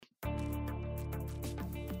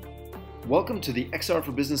Welcome to the XR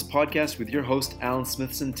for Business podcast with your host, Alan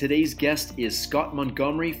Smithson. Today's guest is Scott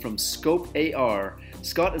Montgomery from Scope AR.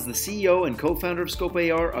 Scott is the CEO and co-founder of Scope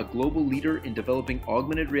AR, a global leader in developing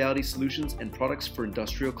augmented reality solutions and products for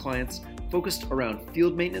industrial clients focused around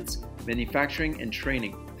field maintenance, manufacturing, and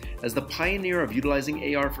training. As the pioneer of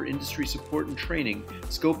utilizing AR for industry support and training,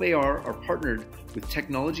 Scope AR are partnered with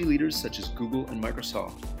technology leaders such as Google and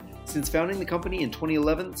Microsoft. Since founding the company in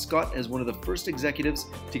 2011, Scott is one of the first executives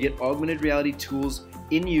to get augmented reality tools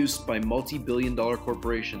in use by multi-billion-dollar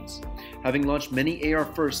corporations. Having launched many AR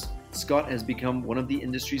firsts, Scott has become one of the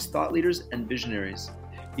industry's thought leaders and visionaries.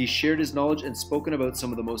 He's shared his knowledge and spoken about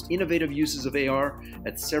some of the most innovative uses of AR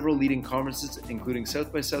at several leading conferences, including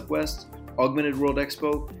South by Southwest, Augmented World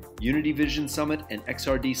Expo, Unity Vision Summit, and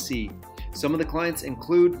XRDC. Some of the clients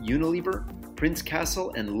include Unilever, Prince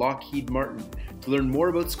Castle, and Lockheed Martin. To learn more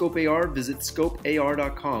about Scope AR, visit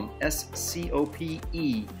scopear.com, SCOPEAR.com.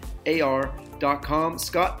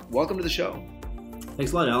 Scott, welcome to the show.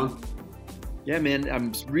 Thanks a lot, Alan. Yeah, man,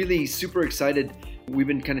 I'm really super excited. We've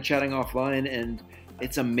been kind of chatting offline, and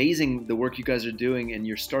it's amazing the work you guys are doing, and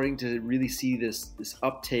you're starting to really see this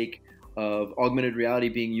uptake of augmented reality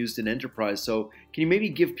being used in enterprise. So can you maybe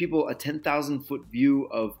give people a 10,000-foot view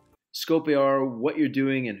of Scope AR, what you're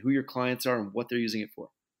doing and who your clients are and what they're using it for?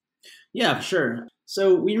 Yeah, for sure.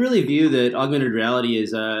 So we really view that augmented reality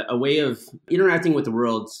is a way of interacting with the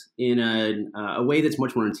world in a way that's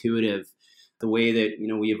much more intuitive, the way that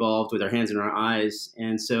we evolved with our hands and our eyes.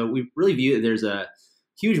 And so we really view that there's a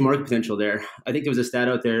huge market potential there. I think there was a stat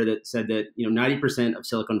out there that said that 90% of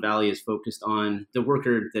Silicon Valley is focused on the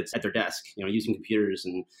worker that's at their desk, using computers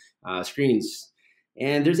and screens.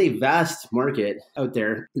 And there's a vast market out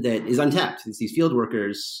there that is untapped. It's these field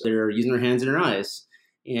workers that are using their hands and their eyes.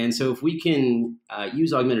 And so if we can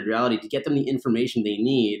use augmented reality to get them the information they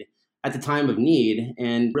need at the time of need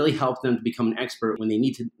and really help them to become an expert when they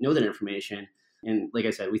need to know that information. And like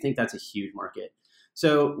I said, we think that's a huge market.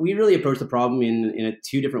 So we really approach the problem in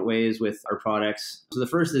two different ways with our products. So the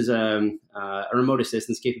first is a remote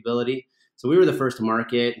assistance capability. So we were the first to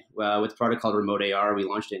market with a product called Remote AR. We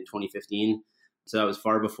launched it in 2015. So that was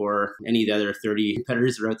far before any of the other 30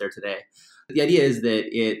 competitors that are out there today. But the idea is that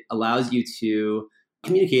it allows you to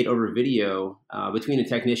communicate over video between a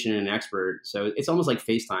technician and an expert. So it's almost like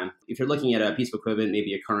FaceTime. If you're looking at a piece of equipment,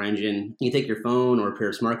 maybe a car engine, you take your phone or a pair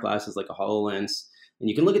of smart glasses like a HoloLens, and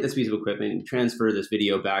you can look at this piece of equipment and transfer this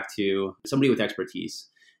video back to somebody with expertise.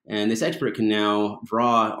 And this expert can now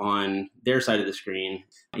draw on their side of the screen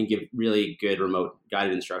and give really good remote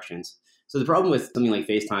guided instructions. So the problem with something like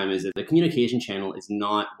FaceTime is that the communication channel is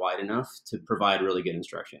not wide enough to provide really good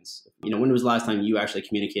instructions. When was the last time you actually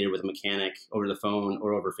communicated with a mechanic over the phone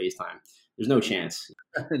or over FaceTime? There's no chance.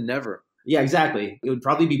 Never. Yeah, exactly. It would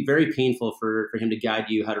probably be very painful for him to guide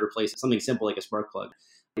you how to replace something simple like a spark plug.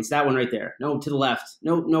 It's that one right there. No, to the left.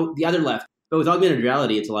 No, the other left. But with augmented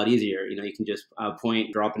reality, it's a lot easier. You can just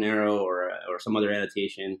point, drop an arrow, or some other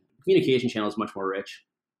annotation. Communication channel is much more rich.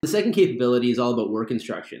 The second capability is all about work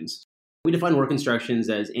instructions. We define work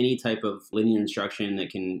instructions as any type of linear instruction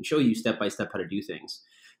that can show you step-by-step how to do things.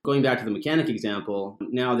 Going back to the mechanic example,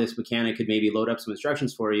 now this mechanic could maybe load up some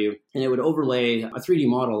instructions for you, and it would overlay a 3D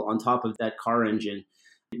model on top of that car engine.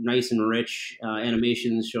 Nice and rich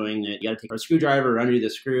animations showing that you got to take a screwdriver, undo the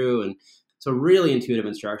screw, and so really intuitive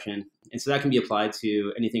instruction. And so that can be applied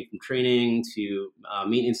to anything from training to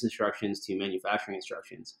maintenance instructions to manufacturing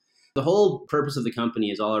instructions. The whole purpose of the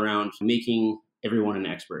company is all around making everyone an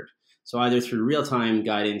expert. So either through real-time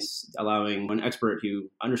guidance, allowing an expert who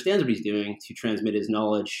understands what he's doing to transmit his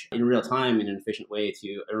knowledge in real time in an efficient way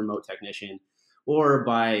to a remote technician, or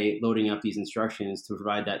by loading up these instructions to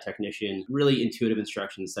provide that technician really intuitive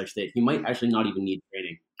instructions such that he might actually not even need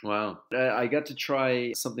training. Wow. I got to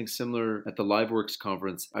try something similar at the LiveWorks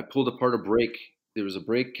conference. I pulled apart a brake. There was a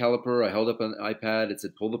brake caliper. I held up an iPad. It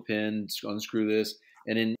said, pull the pin, unscrew this.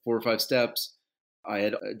 And in 4 or 5 steps, I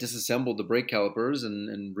had disassembled the brake calipers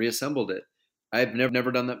and reassembled it. I've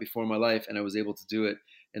never done that before in my life, and I was able to do it.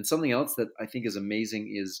 And something else that I think is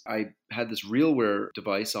amazing is I had this RealWear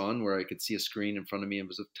device on where I could see a screen in front of me. It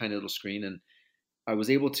was a tiny little screen, and I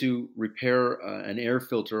was able to repair an air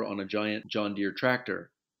filter on a giant John Deere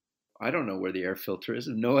tractor. I don't know where the air filter is.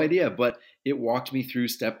 I have no idea, but it walked me through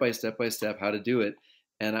step by step how to do it.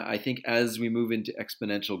 And I think as we move into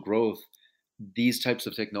exponential growth, these types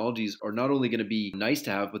of technologies are not only going to be nice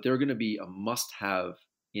to have, but they're going to be a must-have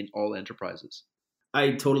in all enterprises.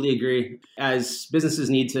 I totally agree. As businesses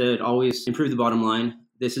need to always improve the bottom line,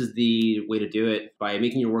 this is the way to do it by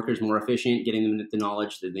making your workers more efficient, getting them the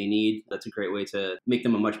knowledge that they need. That's a great way to make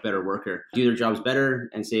them a much better worker, do their jobs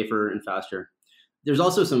better and safer and faster. There's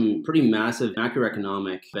also some pretty massive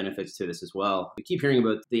macroeconomic benefits to this as well. We keep hearing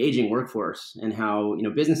about the aging workforce and how,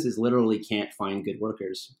 businesses literally can't find good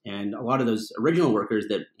workers. And a lot of those original workers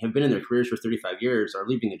that have been in their careers for 35 years are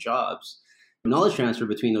leaving the jobs. Knowledge transfer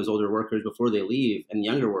between those older workers before they leave and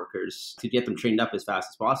younger workers to get them trained up as fast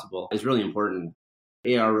as possible is really important.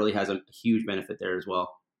 AR really has a huge benefit there as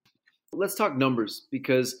well. Let's talk numbers,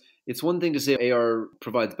 because it's one thing to say AR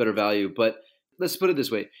provides better value, but let's put it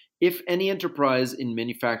this way. If any enterprise in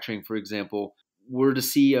manufacturing, for example, were to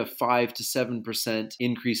see a 5 to 7%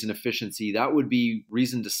 increase in efficiency, that would be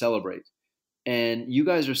reason to celebrate. And you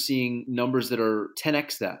guys are seeing numbers that are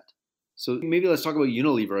 10x that. So maybe let's talk about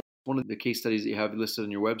Unilever, one of the case studies that you have listed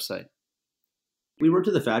on your website. We worked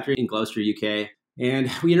with a factory in Gloucester, UK,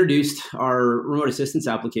 and we introduced our remote assistance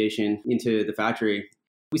application into the factory.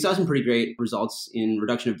 We saw some pretty great results in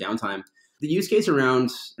reduction of downtime. The use case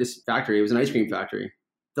around this factory, it was an ice cream factory.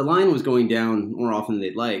 The line was going down more often than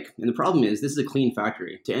they'd like. And the problem is, this is a clean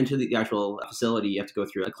factory. To enter the actual facility, you have to go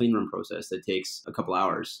through a clean room process that takes a couple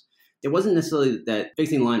hours. It wasn't necessarily that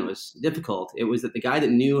fixing the line was difficult. It was that the guy that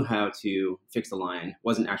knew how to fix the line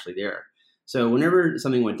wasn't actually there. So whenever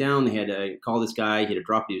something went down, they had to call this guy. He had to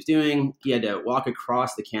drop what he was doing. He had to walk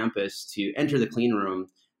across the campus to enter the clean room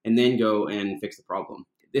and then go and fix the problem.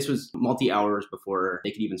 This was multi-hours before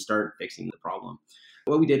they could even start fixing the problem.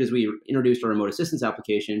 What we did is we introduced our remote assistance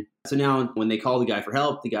application. So now when they call the guy for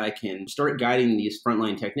help, the guy can start guiding these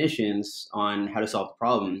frontline technicians on how to solve the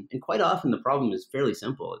problem. And quite often the problem is fairly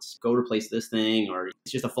simple. It's go replace this thing, or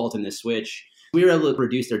it's just a fault in this switch. We were able to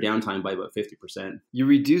reduce their downtime by about 50%. You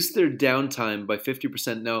reduced their downtime by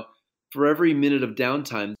 50%. Now, for every minute of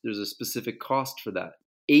downtime, there's a specific cost for that.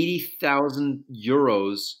 80,000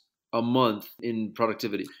 euros a month in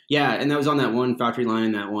productivity. Yeah, and that was on that one factory line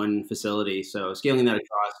in that one facility. So scaling that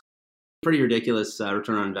across, pretty ridiculous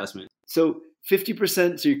return on investment. So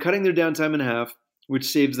 50%, so you're cutting their downtime in half, which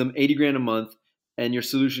saves them 80 grand a month, and your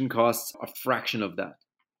solution costs a fraction of that.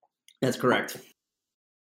 That's correct.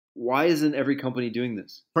 Why isn't every company doing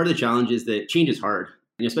this? Part of the challenge is that change is hard,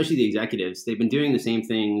 and especially the executives. They've been doing the same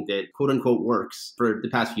thing that quote unquote works for the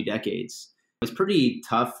past few decades. It's pretty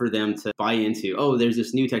tough for them to buy into, there's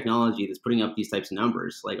this new technology that's putting up these types of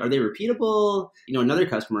numbers. Like, are they repeatable? Another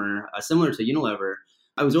customer, similar to Unilever,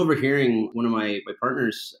 I was overhearing one of my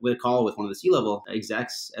partners with a call with one of the C-level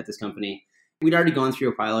execs at this company. We'd already gone through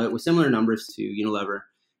a pilot with similar numbers to Unilever.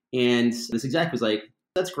 And this exec was like,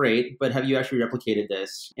 that's great, but have you actually replicated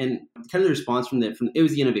this? And kind of the response from it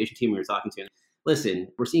was the innovation team we were talking to. Listen,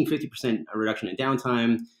 we're seeing 50% reduction in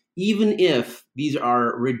downtime. Even if these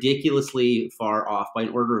are ridiculously far off by an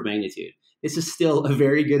order of magnitude, this is still a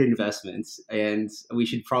very good investment, and we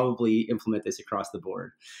should probably implement this across the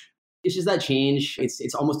board. It's just that change.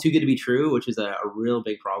 It's almost too good to be true, which is a real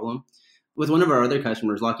big problem. With one of our other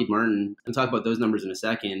customers, Lockheed Martin, I'll talk about those numbers in a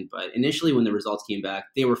second, but initially when the results came back,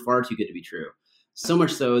 they were far too good to be true. So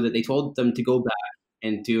much so that they told them to go back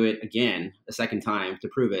and do it again a second time to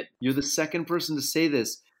prove it. You're the second person to say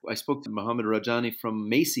this. I spoke to Mohammed Rajani from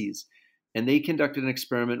Macy's, and they conducted an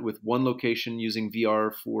experiment with one location using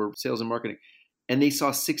VR for sales and marketing. And they saw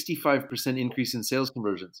 65% increase in sales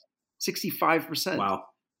conversions. 65%. Wow.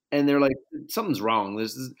 And they're like, something's wrong.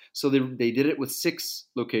 So they did it with 6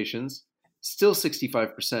 locations, still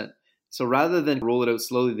 65%. So rather than roll it out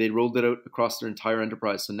slowly, they rolled it out across their entire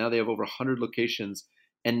enterprise. So now they have over 100 locations.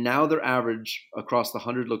 And now their average across the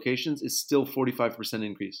 100 locations is still 45%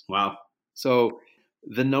 increase. Wow. So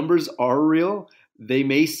the numbers are real. They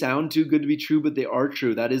may sound too good to be true, but they are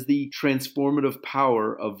true. That is the transformative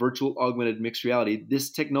power of virtual augmented mixed reality. This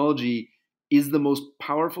technology is the most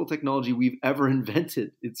powerful technology we've ever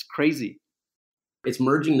invented. It's crazy. It's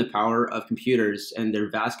merging the power of computers and their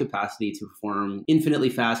vast capacity to perform infinitely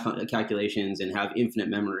fast calculations and have infinite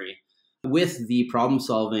memory with the problem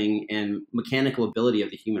solving and mechanical ability of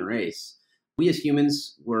the human race. We as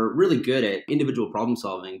humans, we're really good at individual problem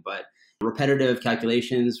solving, but repetitive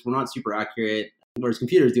calculations, we're not super accurate, whereas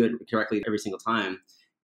computers do it correctly every single time.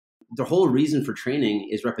 The whole reason for training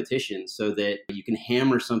is repetition, so that you can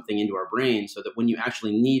hammer something into our brain so that when you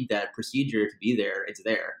actually need that procedure to be there, it's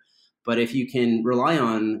there. But if you can rely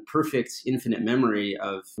on perfect infinite memory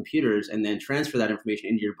of computers and then transfer that information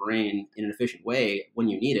into your brain in an efficient way when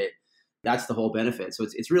you need it, that's the whole benefit. So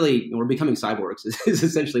it's really, we're becoming cyborgs is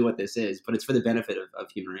essentially what this is, but it's for the benefit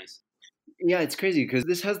of human race. Yeah, it's crazy because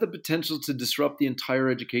this has the potential to disrupt the entire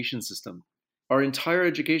education system. Our entire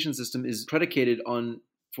education system is predicated on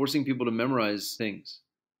forcing people to memorize things.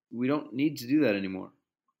 We don't need to do that anymore.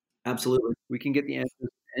 Absolutely. We can get the answers to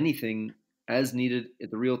anything as needed at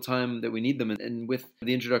the real time that we need them. And with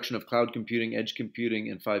the introduction of cloud computing, edge computing,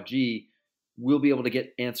 and 5G, we'll be able to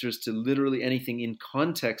get answers to literally anything in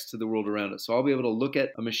context to the world around us. So I'll be able to look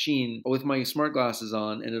at a machine with my smart glasses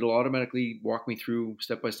on, and it'll automatically walk me through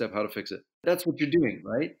step by step how to fix it. That's what you're doing,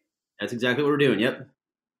 right? That's exactly what we're doing. Yep.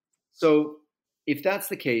 So if that's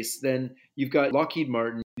the case, then you've got Lockheed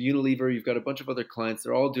Martin, Unilever, you've got a bunch of other clients.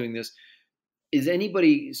 They're all doing this. Is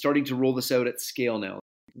anybody starting to roll this out at scale now?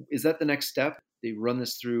 Is that the next step? They run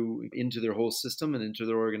this through into their whole system and into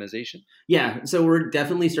their organization? Yeah. So we're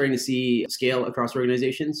definitely starting to see scale across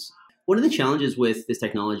organizations. One of the challenges with this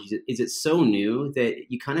technology is it's so new that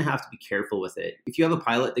you kind of have to be careful with it. If you have a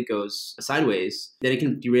pilot that goes sideways, then it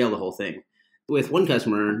can derail the whole thing. With one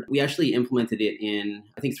customer, we actually implemented it in,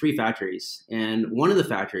 I think, 3 factories. And one of the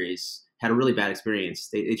factories had a really bad experience.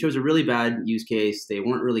 They chose a really bad use case. They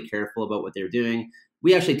weren't really careful about what they were doing.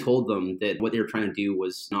 We actually told them that what they were trying to do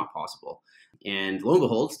was not possible. And lo and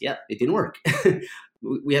behold, yeah, it didn't work.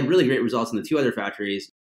 We had really great results in the 2 other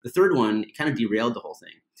factories. The third one, it kind of derailed the whole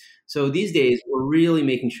thing. So these days, we're really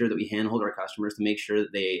making sure that we handhold our customers to make sure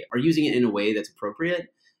that they are using it in a way that's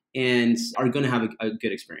appropriate and are going to have a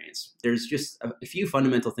good experience. There's just a few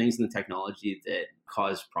fundamental things in the technology that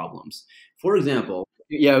cause problems. For example,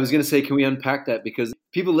 yeah, I was going to say, can we unpack that? Because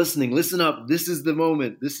people listening, listen up. This is the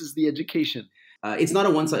moment. This is the education. It's not a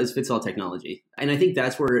one-size-fits-all technology. And I think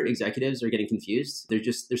that's where executives are getting confused.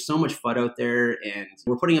 There's so much FUD out there, and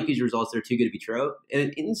we're putting up these results that are too good to be true.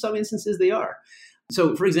 And in some instances, they are.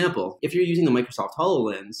 So, for example, if you're using the Microsoft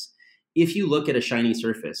HoloLens, if you look at a shiny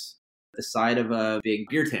surface, the side of a big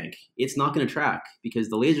beer tank, it's not going to track because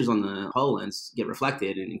the lasers on the HoloLens get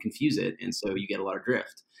reflected and confuse it. And so you get a lot of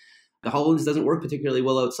drift. The HoloLens doesn't work particularly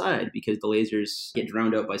well outside because the lasers get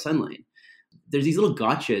drowned out by sunlight. There's these little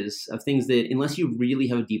gotchas of things that, unless you really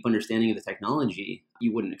have a deep understanding of the technology,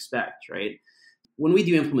 you wouldn't expect, right? When we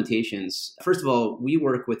do implementations, first of all, we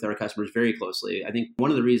work with our customers very closely. I think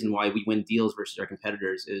one of the reasons why we win deals versus our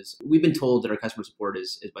competitors is we've been told that our customer support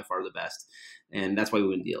is by far the best, and that's why we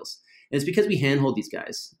win deals. And it's because we handhold these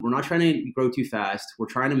guys. We're not trying to grow too fast. We're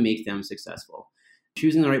trying to make them successful.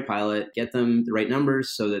 Choosing the right pilot, get them the right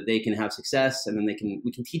numbers so that they can have success, and then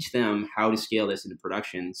we can teach them how to scale this into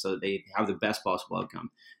production so that they have the best possible outcome.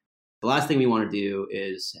 The last thing we want to do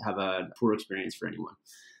is have a poor experience for anyone.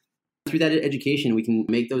 Through that education, we can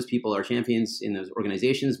make those people our champions in those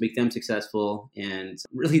organizations, make them successful, and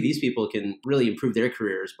really these people can really improve their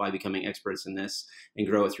careers by becoming experts in this and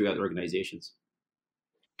grow it throughout organizations.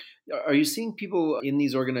 Are you seeing people in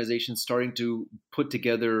these organizations starting to put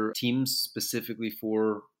together teams specifically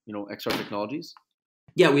for, XR technologies?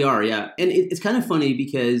 Yeah, we are. Yeah. And it's kind of funny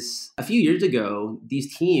because a few years ago,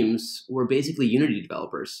 these teams were basically Unity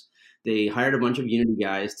developers. They hired a bunch of Unity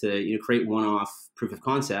guys to create one-off proof of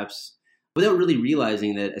concepts without really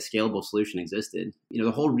realizing that a scalable solution existed.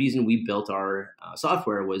 The whole reason we built our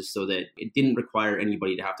software was so that it didn't require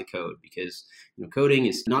anybody to have to code because coding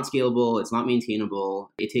is not scalable, it's not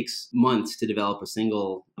maintainable. It takes months to develop a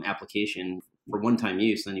single application for one-time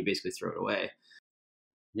use, and then you basically throw it away.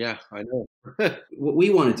 Yeah, I know. What we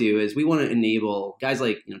want to do is we want to enable guys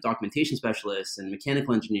like documentation specialists and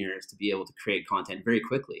mechanical engineers to be able to create content very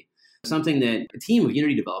quickly. Something that a team of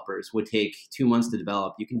Unity developers would take 2 months to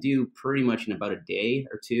develop, you can do pretty much in about a day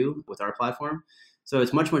or 2 with our platform. So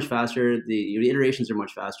it's much, much faster. The iterations are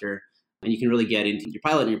much faster, and you can really get into your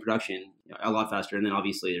pilot and your production a lot faster. And then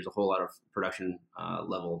obviously there's a whole lot of production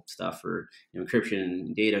level stuff for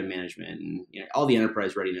encryption, data management, and all the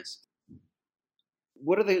enterprise readiness.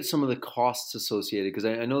 What are some of the costs associated? Because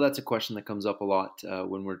I know that's a question that comes up a lot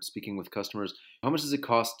when we're speaking with customers. How much does it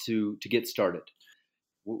cost to get started?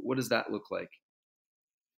 What does that look like?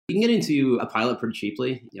 You can get into a pilot pretty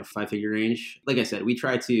cheaply, 5-figure range. Like I said, we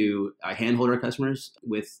try to handhold our customers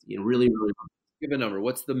with really, really. Give a number.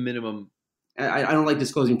 What's the minimum? I don't like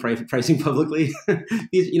disclosing pricing publicly.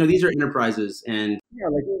 These are enterprises, and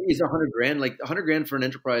like is $100,000 like $100,000 for an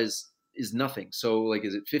enterprise is nothing. So like,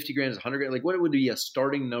 is it 50 grand? Is it 100 grand? Like, what would be a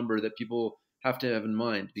starting number that people have to have in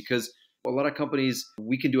mind? Because a lot of companies,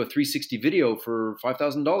 we can do a 360 video for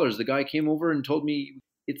 $5,000. The guy came over and told me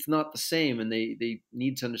it's not the same, and they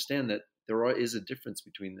need to understand that there is a difference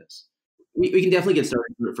between this. We can definitely get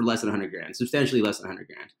started for less than $100,000, substantially less than $100,000,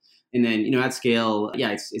 and then at scale,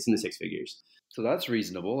 yeah, it's in the 6 figures. So that's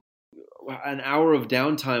reasonable. An hour of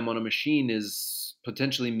downtime on a machine is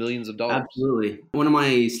potentially millions of dollars. Absolutely. One of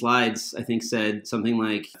my slides, I think, said something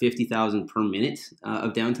like 50,000 per minute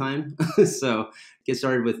of downtime. So get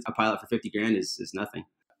started with a pilot for 50 grand is nothing.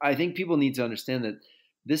 I think people need to understand that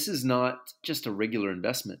this is not just a regular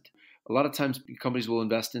investment. A lot of times companies will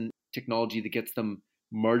invest in technology that gets them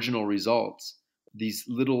marginal results. these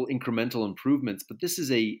little incremental improvements, but this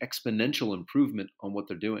is a exponential improvement on what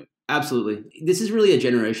they're doing. Absolutely. This is really a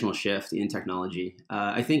generational shift in technology.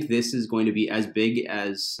 I think this is going to be as big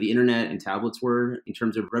as the internet and tablets were in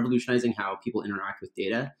terms of revolutionizing how people interact with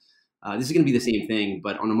data. This is going to be the same thing,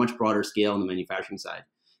 but on a much broader scale on the manufacturing side.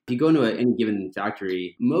 If you go into any given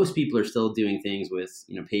factory, most people are still doing things with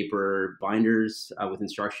paper binders with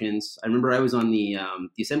instructions. I remember I was on the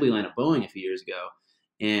assembly line at Boeing a few years ago,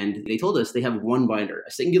 and they told us they have one binder,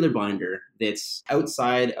 a singular binder that's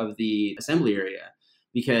outside of the assembly area,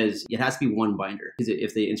 because it has to be one binder. Because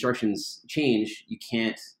if the instructions change, you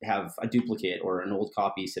can't have a duplicate or an old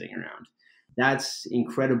copy sitting around. That's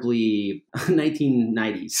incredibly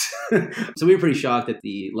 1990s. So we were pretty shocked at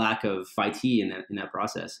the lack of IT in that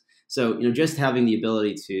process. So, just having the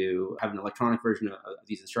ability to have an electronic version of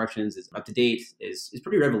these instructions is up to date is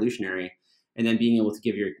pretty revolutionary. And then being able to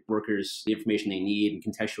give your workers the information they need and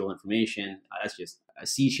contextual information, that's just a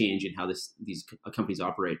sea change in how these companies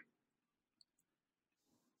operate.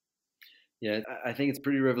 Yeah, I think it's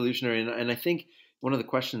pretty revolutionary. And I think one of the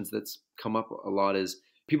questions that's come up a lot is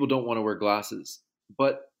people don't want to wear glasses.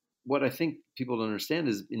 But what I think people don't understand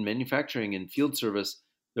is in manufacturing and field service,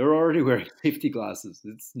 they're already wearing safety glasses.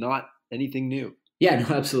 It's not anything new. Yeah,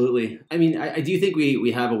 no, absolutely. I mean, I do think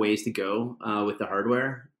we have a ways to go with the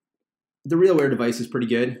hardware. The RealWear device is pretty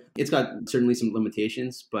good. It's got certainly some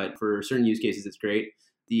limitations, but for certain use cases, it's great.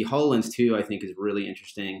 The HoloLens 2, I think, is really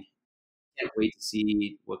interesting. Can't wait to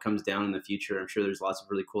see what comes down in the future. I'm sure there's lots of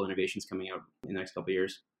really cool innovations coming out in the next couple of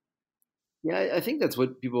years. Yeah, I think that's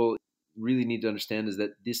what people really need to understand is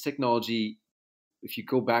that this technology, if you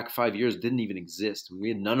go back 5 years, didn't even exist. We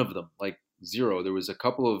had none of them, like zero. There was a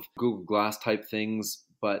couple of Google Glass type things,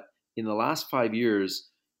 but in the last 5 years,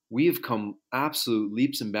 we have come absolute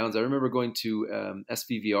leaps and bounds. I remember going to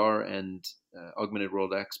SVVR and Augmented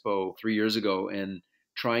World Expo 3 years ago and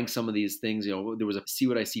trying some of these things. There was a See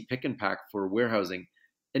What I See pick and pack for warehousing,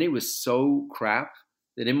 and it was so crap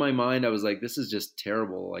that in my mind I was like, this is just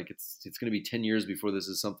terrible. Like it's going to be 10 years before this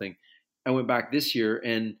is something. I went back this year,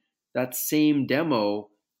 and that same demo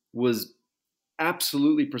was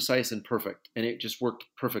absolutely precise and perfect, and it just worked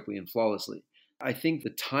perfectly and flawlessly. I think the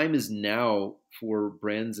time is now for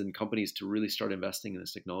brands and companies to really start investing in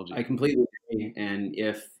this technology. I completely agree. And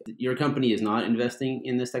if your company is not investing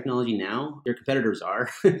in this technology now, your competitors are.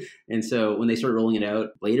 And so when they start rolling it out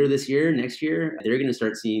later this year, next year, they're going to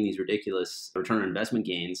start seeing these ridiculous return on investment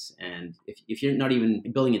gains. And if you're not even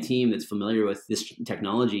building a team that's familiar with this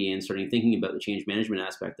technology and starting thinking about the change management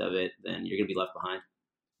aspect of it, then you're going to be left behind.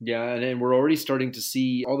 Yeah, and we're already starting to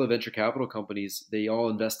see all the venture capital companies, they all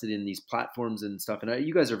invested in these platforms and stuff. And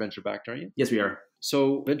you guys are venture backed, aren't you? Yes, we are.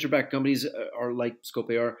 So venture backed companies are like Scope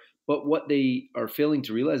AR, but what they are failing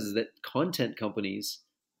to realize is that content companies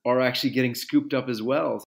are actually getting scooped up as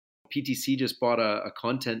well. PTC just bought a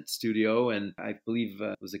content studio, and I believe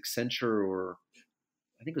it was Accenture, or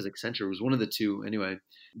I think it was Accenture. It was one of the two. Anyway,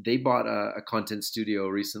 they bought a content studio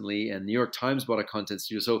recently, and New York Times bought a content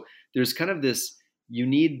studio. So there's kind of this, you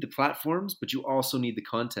need the platforms, but you also need the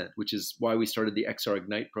content, which is why we started the XR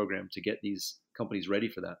Ignite program to get these companies ready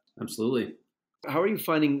for that. Absolutely. How are you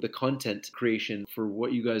finding the content creation for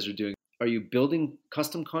what you guys are doing? Are you building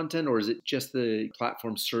custom content, or is it just the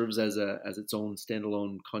platform serves as its own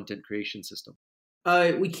standalone content creation system?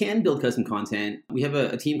 We can build custom content. We have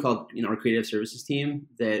a team called our creative services team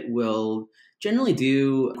that will generally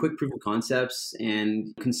do quick proof of concepts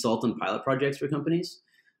and consult on pilot projects for companies.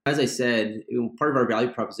 As I said, part of our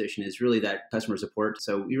value proposition is really that customer support.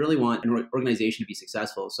 So we really want an organization to be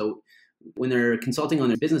successful. So when they're consulting on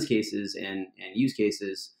their business cases and use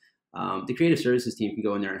cases, the creative services team can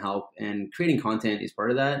go in there and help. And creating content is part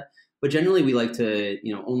of that. But generally, we like to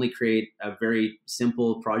only create a very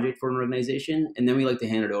simple project for an organization, and then we like to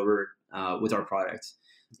hand it over with our product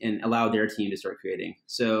and allow their team to start creating.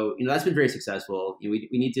 So that's been very successful. We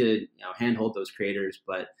need to handhold those creators,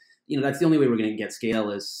 but that's the only way we're going to get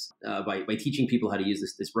scale is by teaching people how to use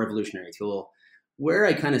this revolutionary tool. Where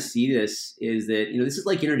I kind of see this is that, this is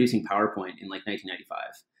like introducing PowerPoint in like 1995.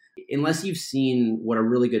 Unless you've seen what a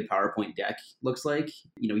really good PowerPoint deck looks like,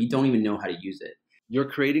 you don't even know how to use it. You're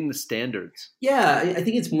creating the standards. Yeah, I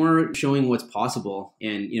think it's more showing what's possible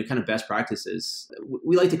and kind of best practices.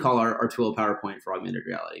 We like to call our tool PowerPoint for augmented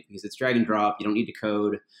reality because it's drag and drop. You don't need to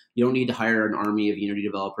code. You don't need to hire an army of Unity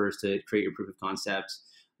developers to create your proof of concepts.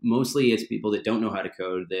 Mostly it's people that don't know how to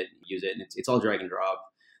code that use it, and it's all drag and drop.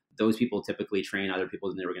 Those people typically train other people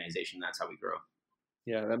in the organization. That's how we grow.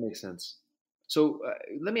 Yeah, that makes sense. So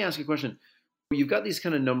let me ask you a question. You've got these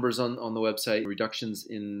kind of numbers on the website, reductions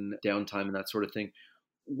in downtime and that sort of thing.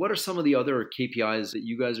 What are some of the other KPIs that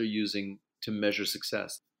you guys are using to measure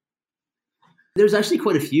success? There's actually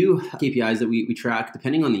quite a few KPIs that we track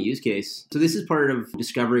depending on the use case. So this is part of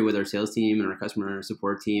discovery with our sales team and our customer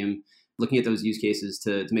support team, looking at those use cases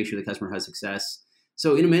to make sure the customer has success.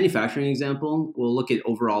 So in a manufacturing example, we'll look at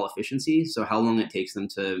overall efficiency, so how long it takes them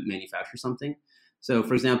to manufacture something. So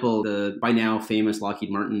for example, the by now famous Lockheed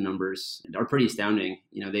Martin numbers are pretty astounding.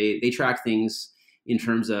 They track things in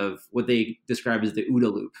terms of what they describe as the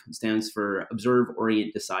OODA loop. It stands for observe,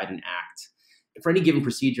 orient, decide, and act. For any given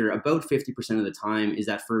procedure, about 50% of the time is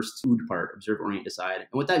that first OOD part, observe, orient, decide. And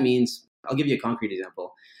what that means, I'll give you a concrete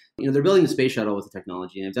example. They're building the space shuttle with the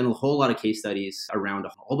technology, and they've done a whole lot of case studies around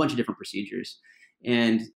a whole bunch of different procedures.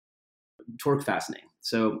 And torque fastening.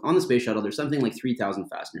 So on the space shuttle, there's something like 3,000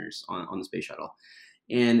 fasteners on the space shuttle.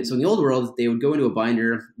 And so in the old world, they would go into a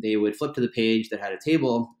binder, they would flip to the page that had a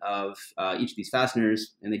table of each of these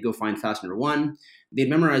fasteners, and they'd go find fastener 1. They'd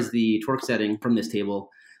memorize the torque setting from this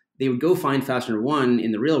table. They would go find fastener 1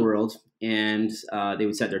 in the real world, and they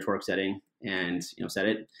would set their torque setting and set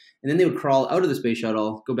it. And then they would crawl out of the space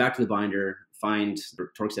shuttle, go back to the binder, find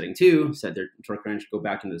torque setting 2, set their torque wrench, go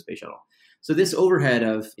back into the space shuttle. So this overhead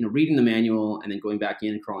of reading the manual and then going back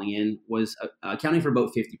in and crawling in was accounting for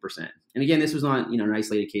about 50%. And again, this was not an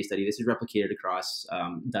isolated case study. This is replicated across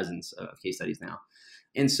dozens of case studies now.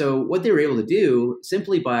 And so what they were able to do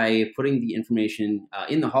simply by putting the information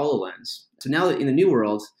in the HoloLens. So now that in the new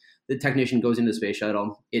world, the technician goes into the space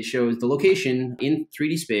shuttle. It shows the location in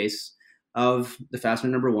 3D space of the fastener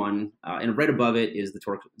number 1, and right above it is the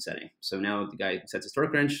torque setting. So now the guy sets his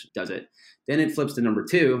torque wrench, does it. Then it flips to number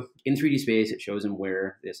 2. In 3D space, it shows him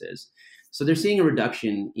where this is. So they're seeing a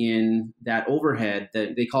reduction in that overhead,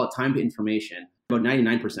 that they call it time to information, about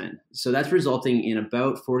 99%. So that's resulting in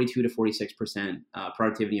about 42 to 46%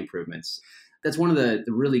 productivity improvements. That's one of the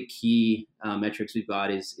really key metrics we've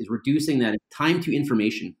got is reducing that time to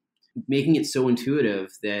information, making it so intuitive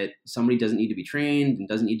that somebody doesn't need to be trained and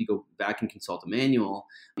doesn't need to go back and consult a manual.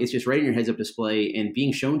 It's just right in your heads-up display and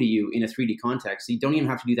being shown to you in a 3D context. So you don't even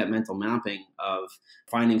have to do that mental mapping of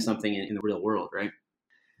finding something in the real world, right?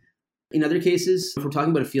 In other cases, if we're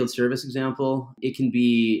talking about a field service example, it can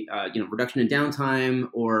be reduction in downtime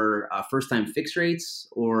or first-time fix rates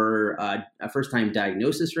or first-time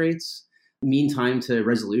diagnosis rates. Mean time to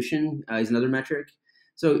resolution is another metric.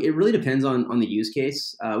 So it really depends on the use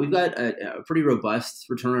case. We've got a pretty robust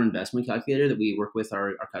return on investment calculator that we work with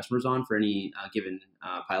our customers on for any given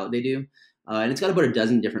pilot they do. And it's got about a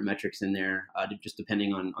dozen different metrics in there, just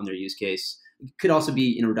depending on their use case. It could also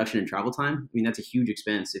be reduction in travel time. I mean, that's a huge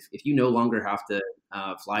expense. If you no longer have to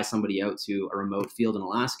fly somebody out to a remote field in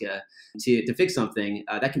Alaska to fix something,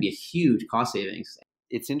 that can be a huge cost savings.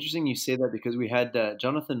 It's interesting you say that because we had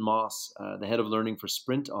Jonathan Moss, the head of learning for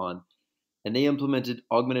Sprint, on. And they implemented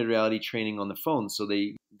augmented reality training on the phone. So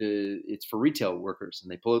it's for retail workers,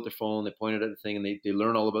 and they pull out their phone, they point it at the thing, and they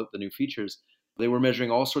learn all about the new features. They were measuring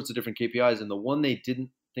all sorts of different KPIs, and the one they didn't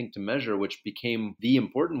think to measure, which became the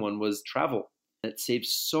important one, was travel. It saved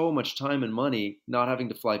so much time and money not having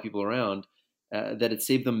to fly people around that it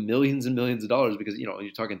saved them millions and millions of dollars because, you're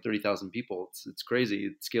talking 30,000 people. It's crazy.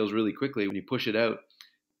 It scales really quickly when you push it out.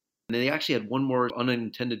 And they actually had one more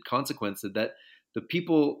unintended consequence that the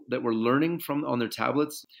people that were learning from on their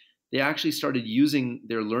tablets, they actually started using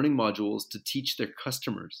their learning modules to teach their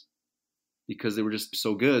customers because they were just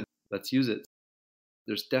so good. Let's use it.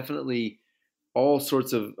 There's definitely all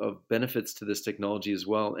sorts of benefits to this technology as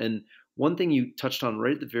well. And one thing you touched on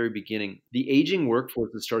right at the very beginning, the aging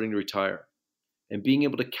workforce is starting to retire, and being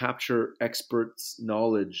able to capture experts'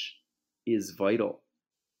 knowledge is vital.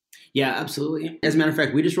 Yeah, absolutely. As a matter of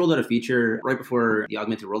fact, we just rolled out a feature right before the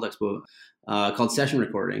Augmented World Expo called session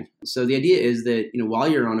recording. So the idea is that while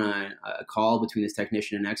you're on a call between this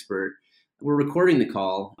technician and expert, we're recording the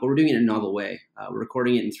call, but we're doing it in a novel way. We're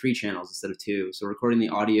recording it in 3 channels instead of 2. So we're recording the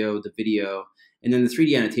audio, the video, and then the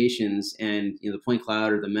 3D annotations and the point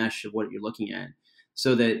cloud or the mesh of what you're looking at,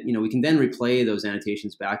 so that we can then replay those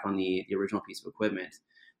annotations back on the original piece of equipment.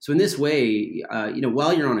 So in this way,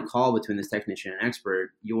 while you're on a call between this technician and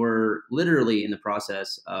expert, you're literally in the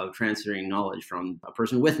process of transferring knowledge from a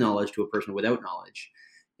person with knowledge to a person without knowledge.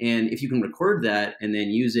 And if you can record that and then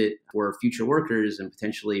use it for future workers and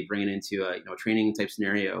potentially bring it into a training type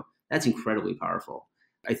scenario, that's incredibly powerful.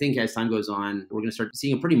 I think as time goes on, we're going to start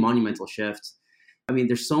seeing a pretty monumental shift. I mean,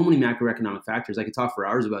 there's so many macroeconomic factors. I could talk for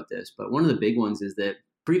hours about this, but one of the big ones is that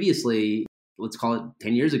previously, let's call it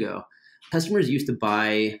 10 years ago, customers used to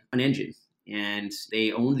buy an engine and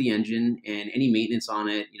they owned the engine, and any maintenance on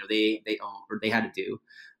it, they own or they had to do.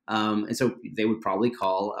 And so they would probably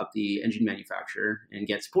call up the engine manufacturer and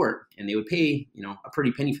get support, and they would pay, a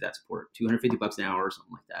pretty penny for that support, $250 an hour or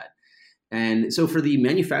something like that. And so for the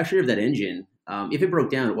manufacturer of that engine, if it broke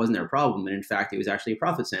down, it wasn't their problem. And in fact, it was actually a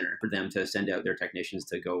profit center for them to send out their technicians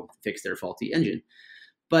to go fix their faulty engine.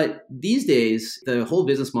 But these days, the whole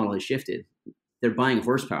business model has shifted. They're buying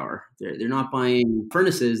horsepower. They're not buying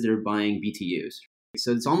furnaces, they're buying BTUs.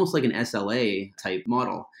 So it's almost like an SLA type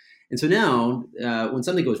model. And so now, when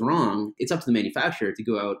something goes wrong, it's up to the manufacturer to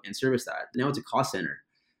go out and service that. Now it's a cost center.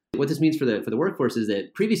 What this means for the workforce is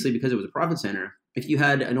that previously, because it was a profit center, if you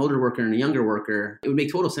had an older worker and a younger worker, it would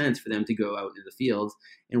make total sense for them to go out into the field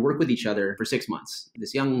and work with each other for 6 months.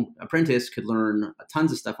 This young apprentice could learn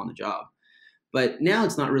tons of stuff on the job. But now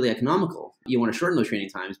it's not really economical. You want to shorten those training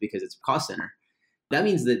times because it's a cost center. That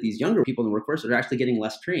means that these younger people in the workforce are actually getting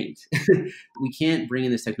less trained. We can't bring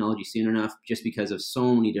in this technology soon enough just because of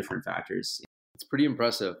so many different factors. It's pretty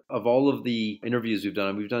impressive. Of all of the interviews we've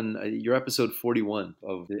done your episode 41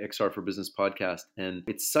 of the XR for Business podcast, and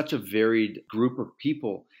it's such a varied group of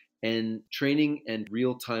people, and training and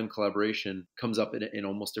real-time collaboration comes up in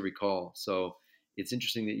almost every call. So it's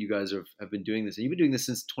interesting that you guys have been doing this, and you've been doing this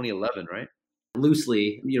since 2011, right?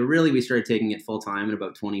 Loosely, really we started taking it full time in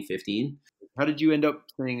about 2015. How did you end up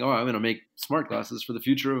saying, I'm going to make smart glasses for the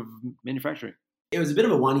future of manufacturing? It was a bit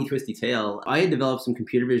of a windy, twisty tale. I had developed some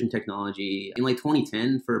computer vision technology in like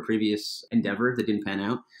 2010 for a previous endeavor that didn't pan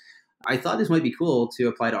out. I thought this might be cool to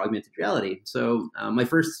apply to augmented reality. So my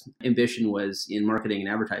first ambition was in marketing and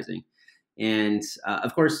advertising. And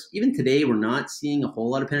of course, even today, we're not seeing a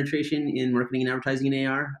whole lot of penetration in marketing and advertising in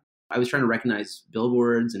AR. I was trying to recognize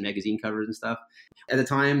billboards and magazine covers and stuff. At the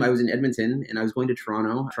time, I was in Edmonton and I was going to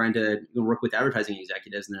Toronto trying to work with advertising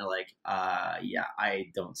executives. And they're like, yeah, I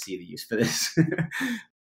don't see the use for this.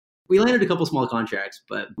 We landed a couple small contracts,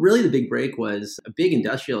 but really the big break was a big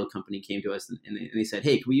industrial company came to us and they said,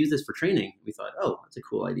 hey, can we use this for training? We thought, oh, that's a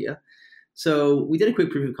cool idea. So we did a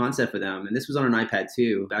quick proof of concept for them. And this was on an iPad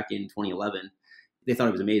 2 back in 2011. They thought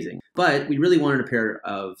it was amazing. But we really wanted a pair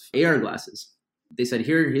of AR glasses. They said,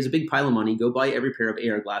 here's a big pile of money. Go buy every pair of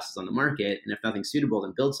AR glasses on the market. And if nothing's suitable,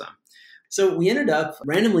 then build some. So we ended up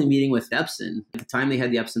randomly meeting with Epson. At the time, they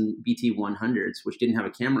had the Epson BT100s, which didn't have a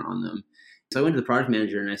camera on them. So I went to the product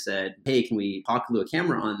manager and I said, hey, can we hot glue a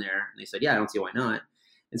camera on there? And they said, yeah, I don't see why not.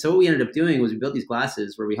 And so what we ended up doing was we built these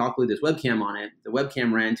glasses where we hot glued this webcam on it. The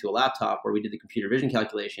webcam ran to a laptop where we did the computer vision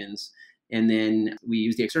calculations. And then we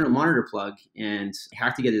used the external monitor plug and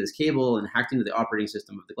hacked together this cable and hacked into the operating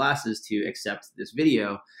system of the glasses to accept this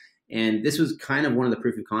video. And this was kind of one of the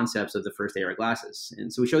proof of concepts of the first AR glasses.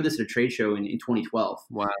 And so we showed this at a trade show in 2012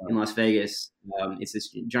 in Las Vegas. It's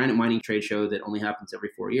this giant mining trade show that only happens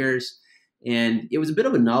every 4 years. And it was a bit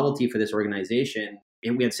of a novelty for this organization.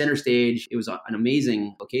 And we had center stage. It was an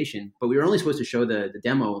amazing location, but we were only supposed to show the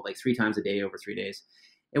demo like 3 times a day over 3 days.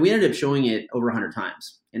 And we ended up showing it over 100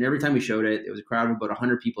 times. And every time we showed it, it was a crowd of about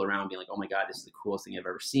 100 people around being like, oh my God, this is the coolest thing I've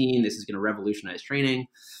ever seen. This is going to revolutionize training.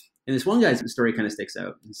 And this one guy's story kind of sticks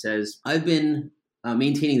out. He says, I've been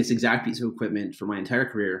maintaining this exact piece of equipment for my entire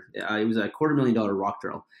career. It was a $250,000 rock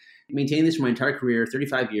drill. Maintaining this for my entire career,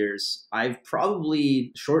 35 years. I've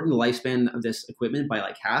probably shortened the lifespan of this equipment by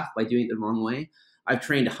like half by doing it the wrong way. I've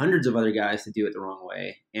trained hundreds of other guys to do it the wrong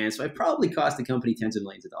way. And so I probably cost the company tens of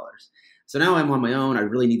millions of dollars. So now I'm on my own. I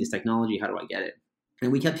really need this technology. How do I get it?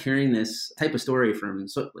 And we kept hearing this type of story from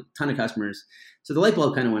a ton of customers. So the light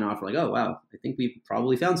bulb kind of went off. We're like, oh, wow, I think we've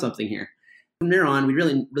probably found something here. From there on, we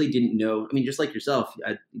really didn't know. I mean, just like yourself,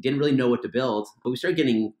 I didn't really know what to build. But we started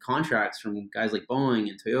getting contracts from guys like Boeing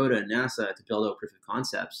and Toyota and NASA to build out proof of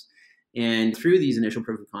concepts. And through these initial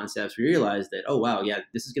proof of concepts, we realized that, oh, wow, yeah,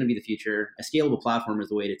 this is going to be the future. A scalable platform is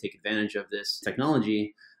the way to take advantage of this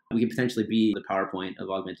technology. We could potentially be the PowerPoint of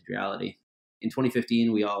augmented reality. In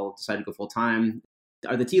 2015, we all decided to go full time.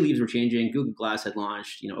 The tea leaves were changing. Google Glass had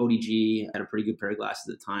launched. ODG had a pretty good pair of glasses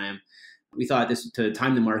at the time. We thought this to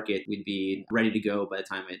time the market, we'd be ready to go by the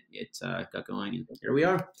time it got going, and here we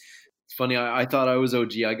are. It's funny. I thought I was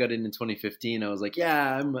OG. I got in 2015. I was like,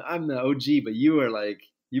 yeah, I'm the OG, but you are like,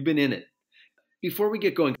 you've been in it. Before we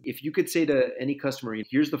get going, if you could say to any customer,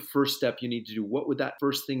 here's the first step you need to do, what would that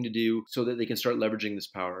first thing to do so that they can start leveraging this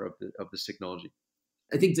power of this technology?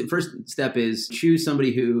 I think the first step is choose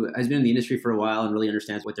somebody who has been in the industry for a while and really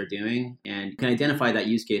understands what they're doing and can identify that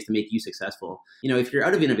use case to make you successful. If you're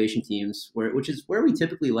out of innovation teams, which is where we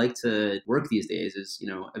typically like to work these days, is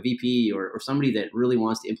a VP or somebody that really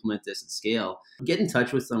wants to implement this at scale. Get in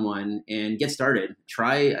touch with someone and get started.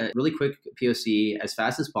 Try a really quick POC as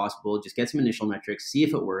fast as possible. Just get some initial metrics, see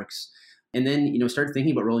if it works, and then start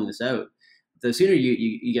thinking about rolling this out. The sooner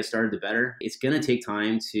you get started, the better. It's going to take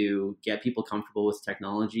time to get people comfortable with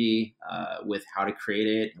technology, with how to create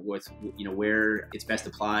it, with where it's best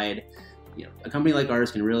applied. a company like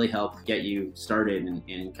ours can really help get you started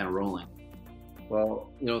and kind of rolling.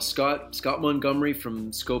 Well, Scott Montgomery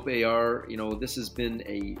from Scope AR, this has been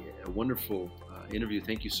a wonderful interview.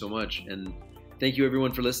 Thank you so much. And thank you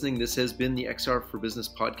everyone for listening. This has been the XR for Business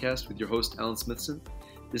podcast with your host, Alan Smithson.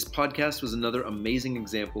 This podcast was another amazing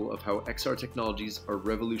example of how XR technologies are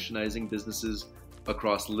revolutionizing businesses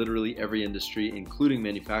across literally every industry, including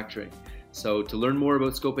manufacturing. So to learn more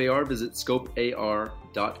about Scope AR, visit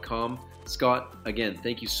scopear.com. Scott, again,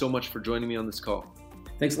 thank you so much for joining me on this call.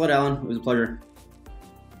 Thanks a lot, Alan. It was a pleasure.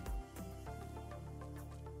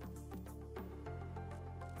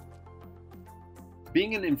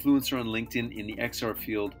 Being an influencer on LinkedIn in the XR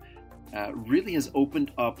field really has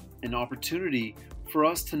opened up an opportunity for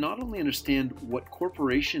us to not only understand what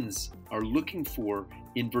corporations are looking for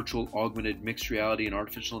in virtual augmented mixed reality and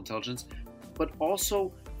artificial intelligence, but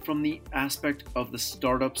also from the aspect of the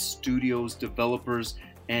startups, studios, developers,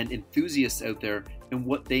 and enthusiasts out there and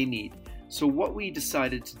what they need. So what we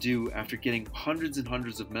decided to do after getting hundreds and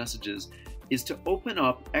hundreds of messages is to open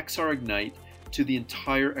up XR Ignite to the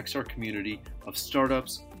entire XR community of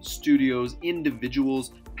startups, studios,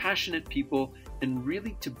 individuals, passionate people, and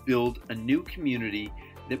really to build a new community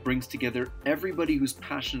that brings together everybody who's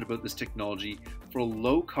passionate about this technology for a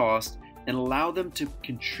low cost and allow them to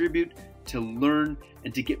contribute, to learn,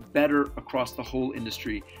 and to get better across the whole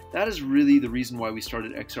industry. That is really the reason why we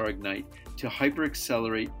started XR Ignite, to hyper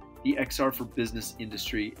accelerate the XR for business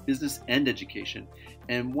industry, business and education.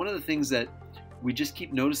 And one of the things that we just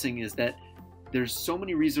keep noticing is that there's so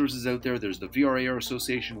many resources out there. There's the VRAR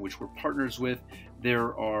Association, which we're partners with.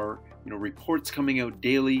 There are reports coming out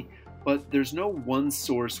daily, but there's no one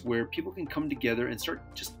source where people can come together and start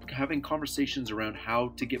just having conversations around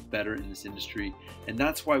how to get better in this industry. And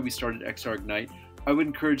that's why we started XR Ignite. I would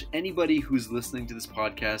encourage anybody who's listening to this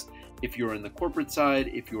podcast, if you're in the corporate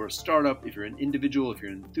side, if you're a startup, if you're an individual, if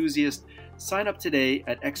you're an enthusiast, sign up today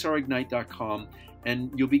at xrignite.com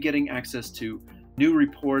and you'll be getting access to new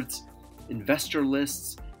reports, investor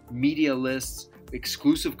lists, media lists,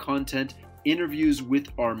 exclusive content, interviews with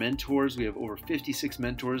our mentors. We have over 56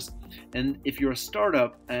 mentors. And if you're a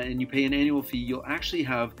startup and you pay an annual fee, you'll actually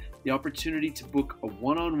have the opportunity to book a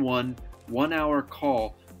one-on-one, 1-hour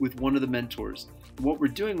call with one of the mentors. What we're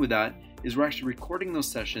doing with that is we're actually recording those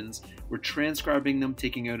sessions, we're transcribing them,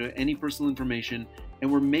 taking out any personal information,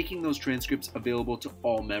 and we're making those transcripts available to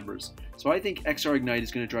all members. So I think XR Ignite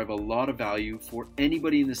is going to drive a lot of value for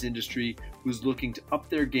anybody in this industry who's looking to up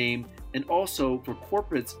their game, and also for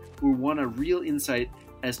corporates who want a real insight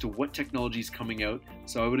as to what technology is coming out.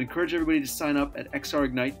 So I would encourage everybody to sign up at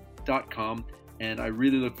xrignite.com, and I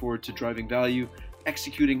really look forward to driving value,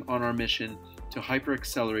 executing on our mission to hyper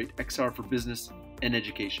accelerate XR for business and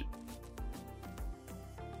education.